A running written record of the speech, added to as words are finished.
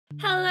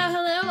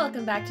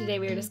welcome back. Today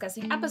we are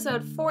discussing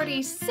episode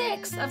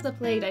 46 of the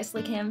Play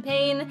Dicely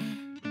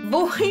campaign,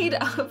 Void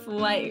of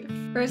Life.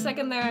 For a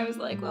second there I was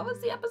like, what was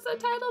the episode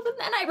title? But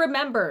then I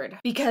remembered,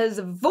 because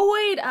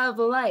Void of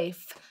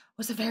Life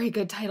was a very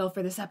good title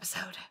for this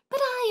episode.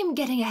 But I am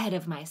getting ahead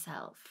of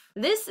myself.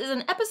 This is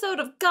an episode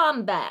of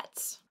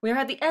combat. We are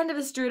at the end of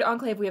this Druid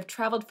Enclave. We have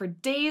traveled for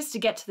days to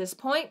get to this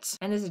point,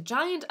 and this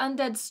giant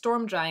undead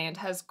storm giant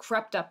has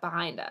crept up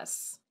behind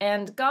us.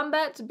 And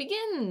combat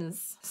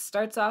begins.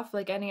 Starts off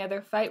like any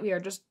other fight. We are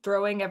just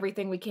throwing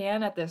everything we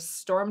can at this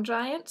storm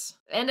giant.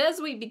 And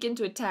as we begin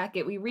to attack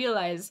it, we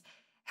realize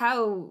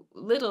how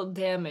little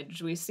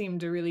damage we seem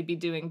to really be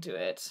doing to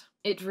it.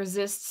 It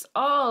resists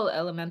all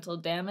elemental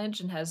damage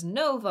and has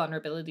no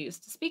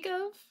vulnerabilities to speak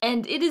of.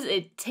 And it is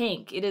a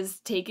tank. It is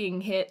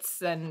taking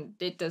hits and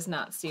it does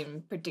not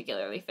seem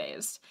particularly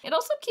phased. It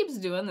also keeps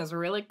doing this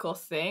really cool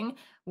thing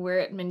where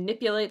it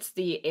manipulates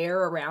the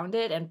air around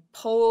it and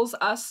pulls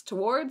us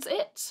towards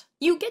it.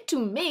 You get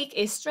to make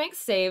a strength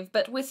save,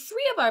 but with 3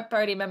 of our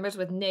party members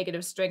with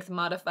negative strength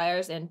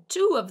modifiers and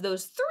 2 of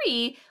those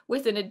 3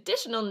 with an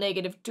additional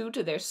 -2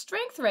 to their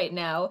strength right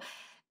now,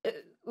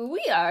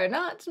 we are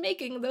not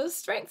making those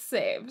strength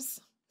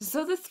saves.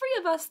 So the 3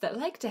 of us that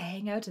like to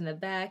hang out in the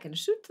back and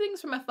shoot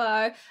things from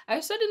afar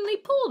are suddenly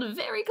pulled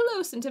very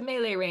close into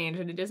melee range,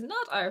 and it is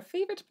not our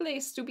favorite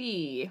place to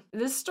be.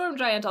 This storm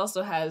giant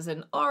also has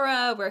an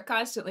aura. We're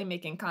constantly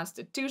making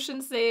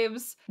constitution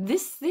saves.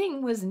 This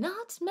thing was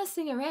not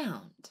messing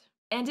around.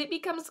 And it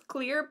becomes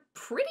clear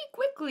pretty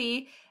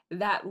quickly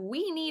that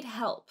we need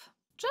help.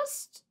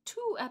 Just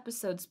 2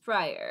 episodes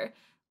prior,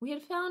 we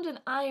had found an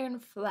iron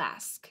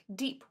flask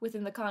deep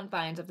within the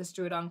confines of this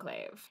Druid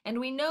Enclave. And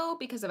we know,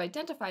 because I've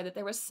identified, that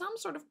there was some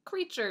sort of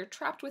creature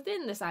trapped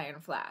within this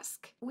iron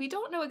flask. We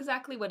don't know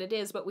exactly what it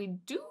is, but we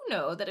do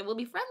know that it will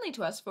be friendly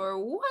to us for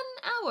 1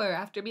 hour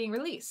after being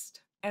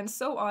released. And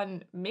so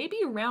on maybe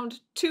round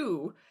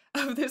 2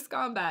 of this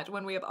combat,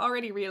 when we have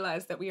already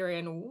realized that we are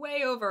in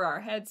way over our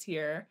heads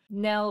here,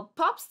 Nell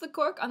pops the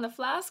cork on the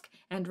flask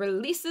and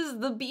releases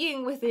the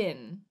being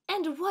within.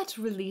 And what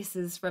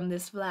releases from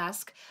this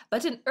flask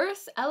but an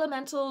earth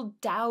elemental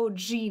Dao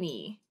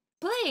Genie,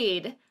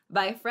 played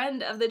by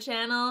friend of the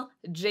channel,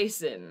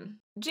 Jason.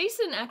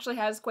 Jason actually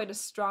has quite a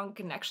strong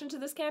connection to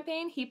this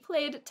campaign. He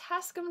played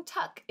Tascam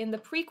Tuck in the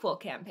prequel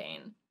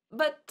campaign.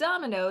 But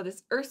Domino,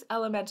 this earth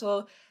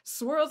elemental,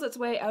 swirls its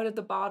way out of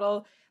the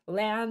bottle,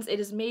 lands.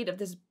 It is made of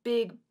this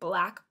big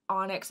black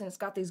onyx and it's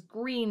got these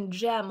green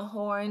gem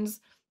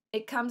horns.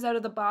 It comes out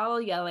of the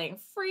bottle yelling,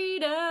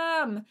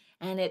 "Freedom!"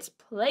 and it's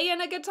playing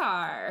a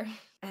guitar.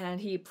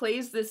 And he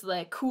plays this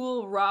like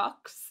cool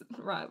rock,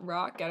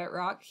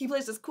 He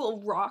plays this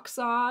cool rock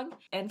song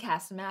and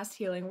casts Mass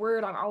Healing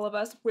Word on all of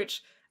us,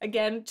 which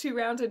again, 2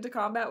 rounds into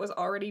combat was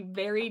already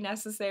very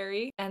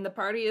necessary. And the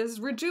party is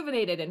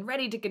rejuvenated and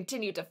ready to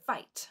continue to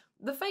fight.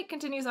 The fight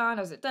continues on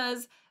as it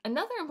does.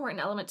 Another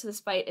important element to this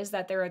fight is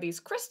that there are these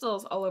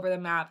crystals all over the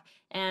map,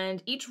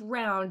 and each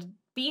round,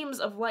 beams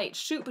of light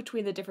shoot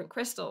between the different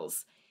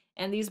crystals.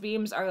 And these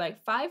beams are like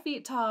 5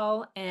 feet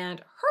tall and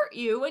hurt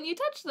you when you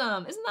touch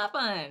them. Isn't that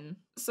fun?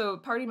 So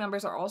party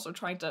members are also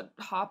trying to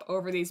hop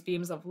over these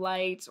beams of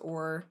light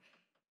or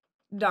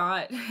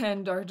not,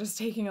 and are just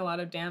taking a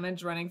lot of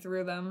damage running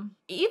through them.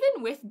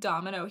 Even with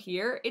Domino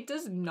here, it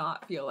does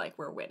not feel like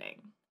we're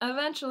winning.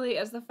 Eventually,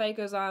 as the fight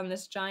goes on,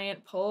 this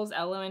giant pulls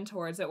Elwyn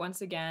towards it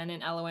once again,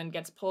 and Elwyn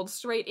gets pulled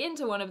straight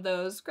into one of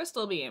those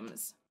crystal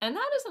beams. And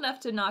that is enough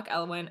to knock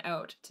Elwyn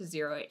out to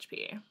 0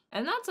 HP.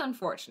 And that's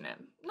unfortunate.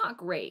 Not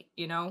great,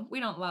 you know? We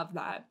don't love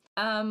that.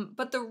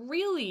 But the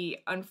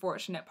really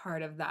unfortunate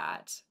part of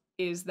that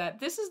is that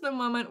this is the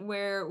moment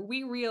where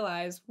we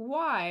realize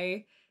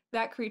why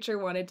that creature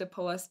wanted to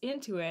pull us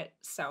into it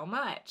so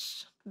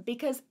much.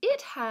 Because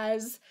it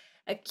has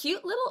a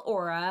cute little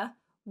aura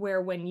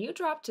where when you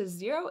drop to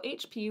 0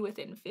 HP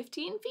within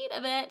 15 feet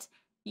of it,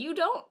 you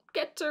don't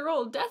get to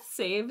roll death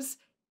saves,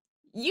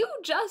 you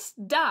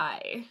just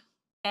die.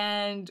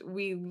 And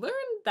we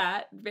learned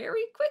that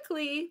very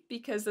quickly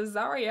because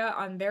Azaria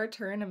on their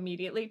turn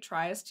immediately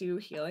tries to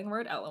Healing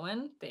Word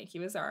Elwyn. Thank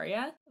you,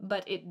 Azaria.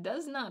 But it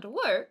does not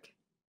work,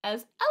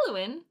 as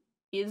Elwyn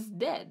is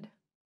dead.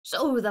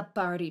 So the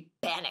party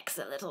panics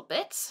a little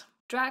bit.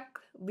 Drac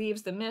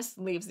leaves the mist,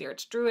 leaves the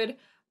Archdruid,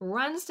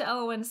 runs to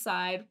Elwyn's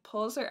side,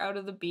 pulls her out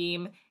of the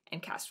beam,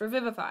 and casts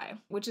Revivify,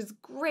 which is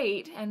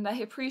great and I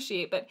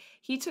appreciate, but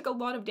he took a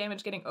lot of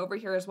damage getting over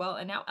here as well,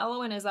 and now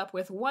Elwyn is up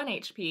with 1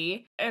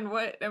 HP, and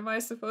what am I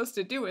supposed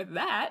to do with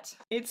that?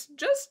 It's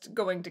just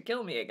going to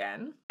kill me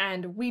again.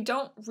 And we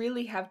don't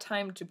really have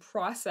time to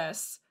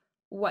process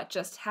what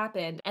just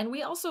happened, and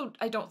we also,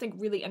 I don't think,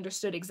 really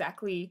understood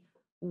exactly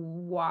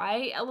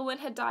why Elwyn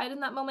had died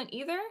in that moment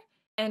either.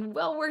 And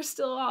well, we're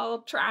still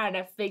all trying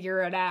to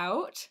figure it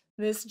out.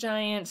 This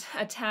giant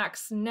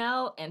attacks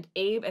Nell and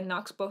Abe and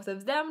knocks both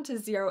of them to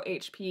 0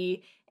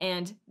 HP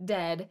and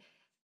dead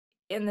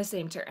in the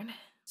same turn.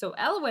 So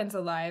Elwyn's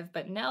alive,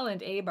 but Nell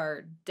and Abe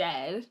are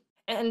dead.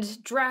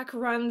 And Drac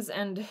runs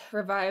and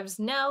revives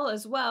Nell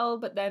as well,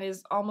 but then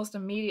is almost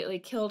immediately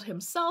killed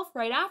himself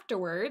right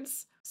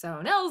afterwards.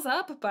 So Nell's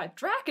up, but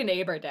Drac and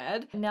Abe are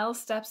dead. Nell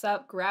steps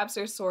up, grabs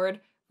her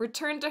sword,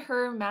 returned to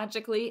her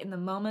magically in the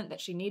moment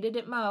that she needed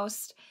it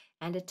most,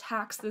 and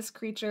attacks this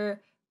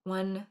creature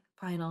one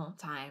final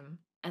time.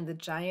 And the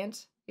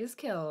giant is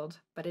killed,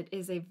 but it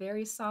is a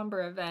very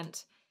somber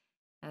event,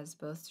 as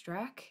both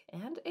Drac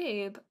and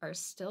Abe are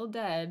still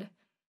dead,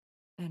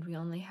 and we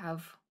only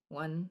have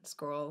one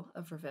scroll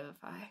of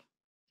Revivify.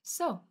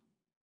 So,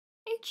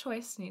 a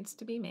choice needs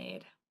to be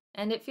made.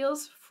 And it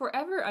feels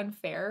forever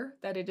unfair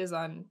that it is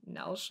on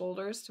Nell's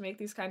shoulders to make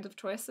these kinds of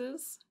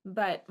choices.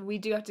 But we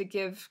do have to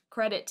give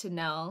credit to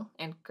Nell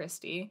and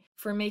Christy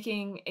for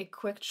making a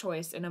quick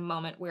choice in a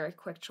moment where a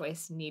quick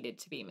choice needed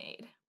to be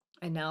made.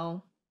 And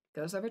Nell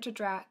goes over to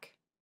Drac,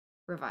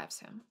 revives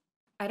him.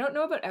 I don't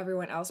know about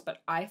everyone else,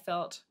 but I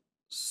felt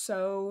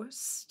so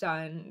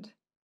stunned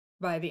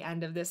by the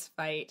end of this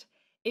fight.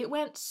 It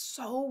went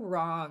so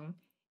wrong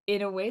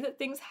in a way that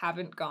things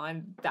haven't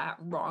gone that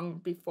wrong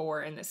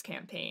before in this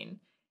campaign.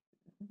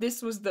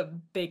 This was the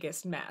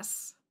biggest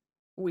mess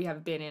we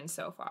have been in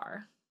so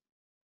far.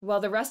 While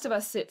the rest of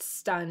us sit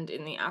stunned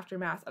in the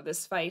aftermath of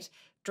this fight,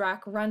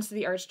 Drac runs to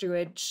the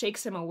Archdruid,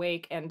 shakes him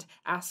awake, and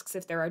asks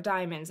if there are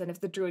diamonds and if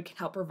the druid can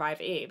help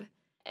revive Abe.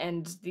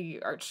 And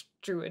the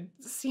Archdruid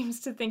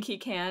seems to think he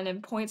can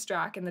and points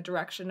Drac in the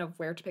direction of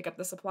where to pick up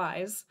the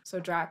supplies.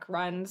 So Drac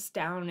runs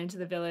down into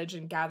the village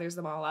and gathers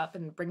them all up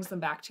and brings them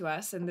back to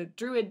us, and the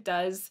druid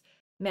does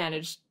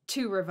manage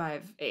to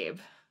revive Abe.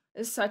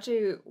 It's such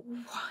a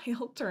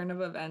wild turn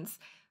of events.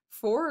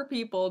 4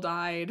 people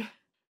died.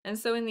 And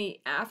so in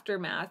the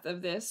aftermath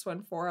of this,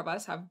 when 4 of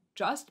us have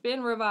just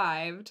been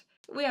revived,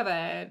 we have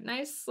a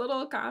nice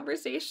little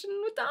conversation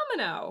with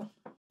Domino.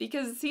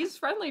 Because he's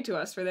friendly to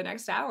us for the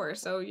next hour,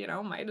 so, you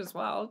know, might as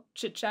well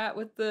chit-chat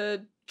with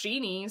the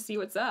genie, see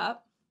what's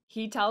up.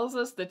 He tells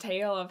us the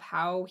tale of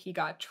how he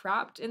got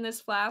trapped in this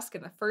flask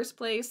in the first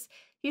place.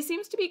 He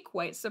seems to be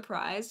quite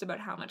surprised about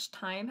how much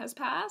time has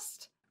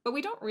passed, but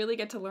we don't really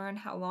get to learn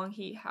how long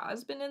he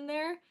has been in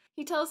there.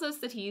 He tells us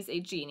that he's a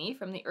genie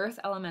from the Earth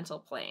Elemental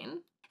Plane,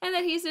 and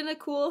that he's in a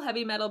cool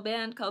heavy metal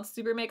band called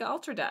Super Mega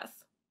Ultra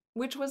Death,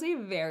 which was a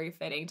very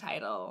fitting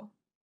title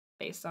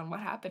based on what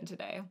happened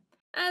today.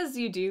 As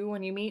you do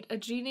when you meet a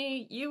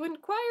genie, you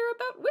inquire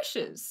about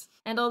wishes.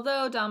 And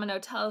although Domino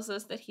tells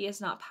us that he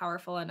is not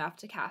powerful enough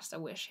to cast a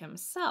wish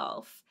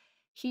himself,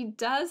 he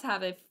does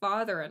have a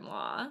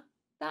father-in-law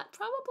that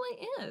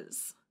probably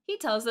is. He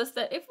tells us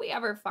that if we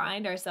ever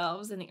find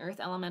ourselves in the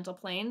Earth Elemental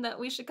Plane, that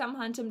we should come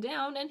hunt him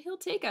down and he'll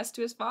take us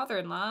to his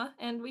father-in-law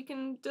and we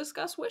can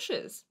discuss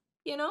wishes.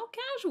 You know,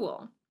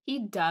 casual. He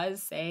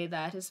does say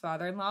that his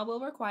father-in-law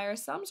will require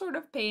some sort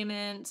of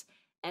payment,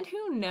 and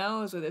who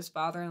knows what his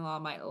father-in-law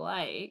might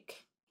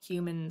like.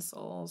 Human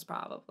souls,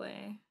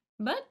 probably.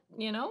 But,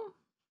 you know,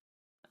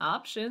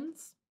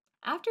 options.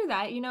 After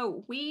that, you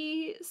know,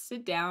 we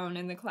sit down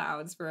in the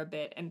clouds for a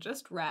bit and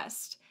just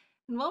rest.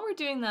 And while we're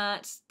doing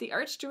that, the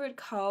Archdruid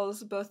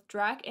calls both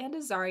Drac and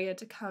Azaria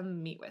to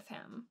come meet with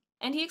him.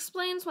 And he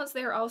explains once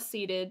they are all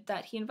seated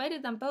that he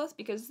invited them both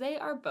because they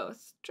are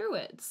both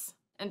druids.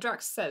 And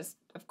Drac says,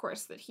 of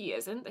course, that he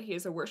isn't, that he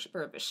is a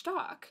worshipper of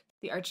Vishtak.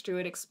 The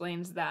Archdruid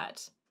explains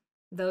that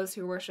those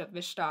who worship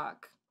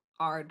Vishtak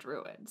are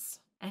druids.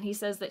 And he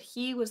says that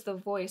he was the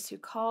voice who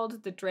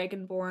called the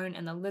Dragonborn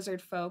and the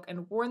Lizard folk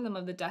and warned them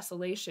of the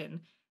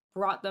desolation,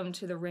 brought them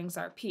to the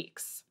Ringzar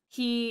Peaks.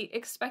 He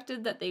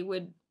expected that they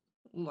would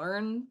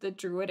learn the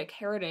druidic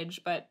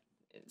heritage, but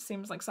it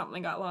seems like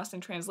something got lost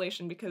in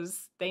translation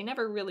because they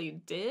never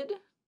really did.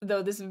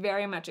 Though this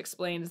very much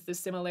explains the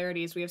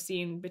similarities we have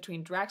seen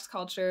between Drac's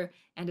culture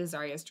and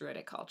Azaria's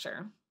druidic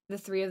culture. The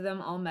 3 of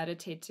them all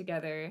meditate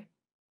together,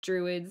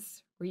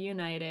 druids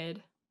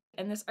reunited,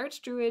 and this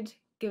Archdruid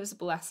gives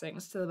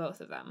blessings to the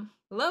both of them.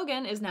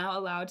 Logan is now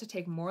allowed to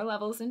take more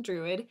levels in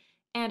druid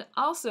and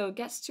also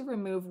gets to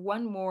remove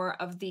 1 more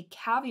of the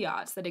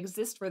caveats that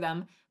exist for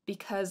them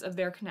because of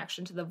their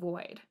connection to the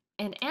void.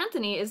 And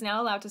Anthony is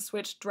now allowed to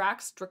switch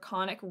Drac's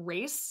draconic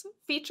race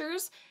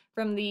features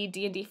from the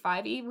D&D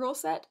 5e rule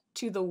set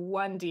to the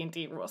 1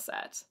 D&D rule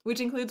set, which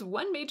includes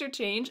 1 major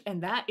change,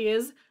 and that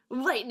is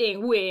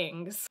lightning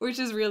wings, which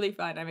is really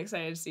fun. I'm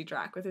excited to see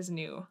Drac with his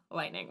new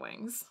lightning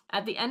wings.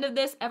 At the end of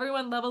this,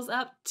 everyone levels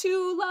up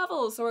 2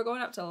 levels, so we're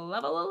going up to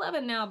level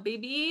 11 now,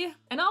 baby.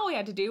 And all we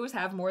had to do was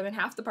have more than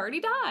half the party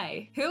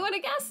die. Who would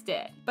have guessed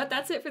it? But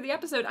that's it for the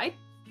episode. I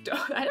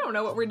don't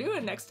know what we're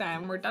doing next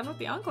time. We're done with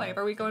the Enclave.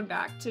 Are we going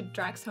back to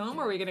Drac's home?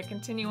 Are we going to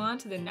continue on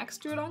to the next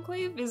Druid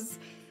Enclave?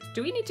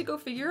 Do we need to go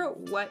figure out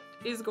what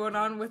is going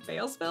on with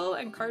Balesville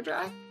and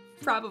Kardrak?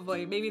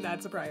 Probably. Maybe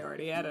that's a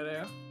priority. I don't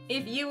know.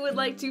 If you would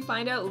like to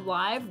find out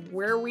live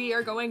where we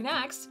are going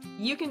next,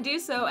 you can do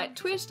so at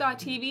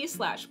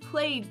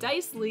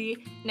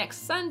twitch.tv/playdicely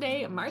next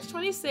Sunday, March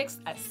 26th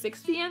at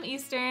 6 p.m.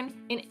 Eastern.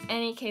 In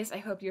any case, I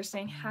hope you're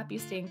staying happy,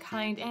 staying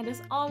kind, and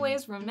as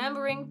always,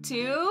 remembering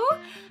to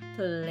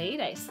play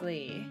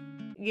dicely.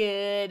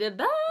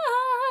 Goodbye!